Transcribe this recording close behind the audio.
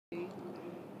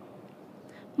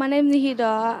My name's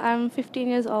Nihida. I'm 15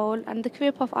 years old, and the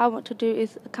career path I want to do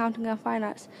is accounting and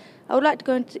finance. I would like to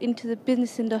go into the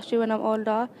business industry when I'm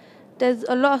older. There's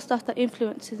a lot of stuff that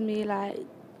influences me. Like,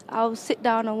 I'll sit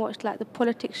down and watch like the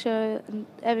politics show and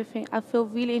everything. I feel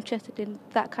really interested in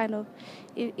that kind of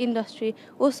industry.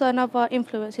 Also, another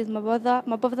influence is my brother.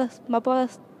 My brother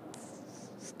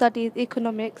studies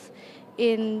economics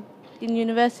in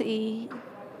university.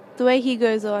 The way he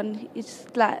goes on, it's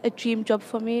like a dream job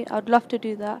for me. I'd love to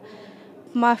do that.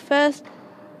 My first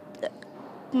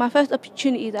my first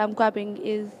opportunity that I'm grabbing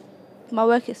is my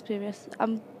work experience.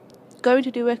 I'm going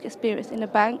to do work experience in a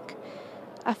bank.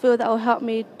 I feel that will help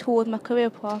me towards my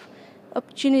career path.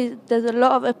 There's a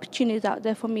lot of opportunities out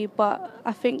there for me, but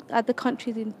I think as the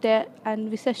country's in debt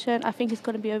and recession, I think it's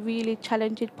going to be a really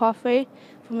challenging pathway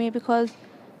for me, because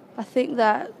I think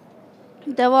that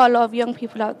there are a lot of young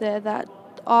people out there that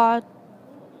are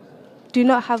do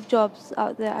not have jobs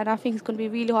out there, and I think it's going to be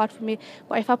really hard for me.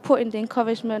 But if I put in the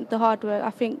encouragement, the hard work, I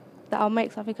think that I'll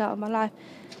make something out of my life.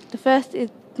 The first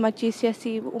is my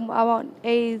GCSE. I want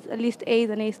A's, at least A's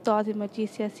and A stars in my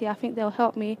GCSE. I think they'll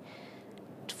help me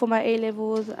for my A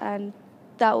levels, and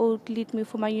that will lead me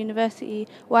for my university.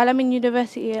 While I'm in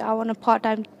university, I want a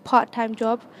part-time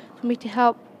job for me to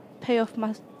help pay off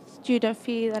my student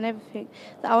fees and everything.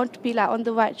 That I want to be like on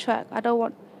the right track. I don't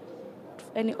want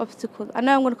any obstacles. I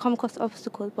know I'm going to come across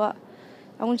obstacles, but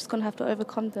I'm just going to have to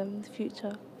overcome them in the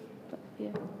future. But,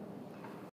 yeah.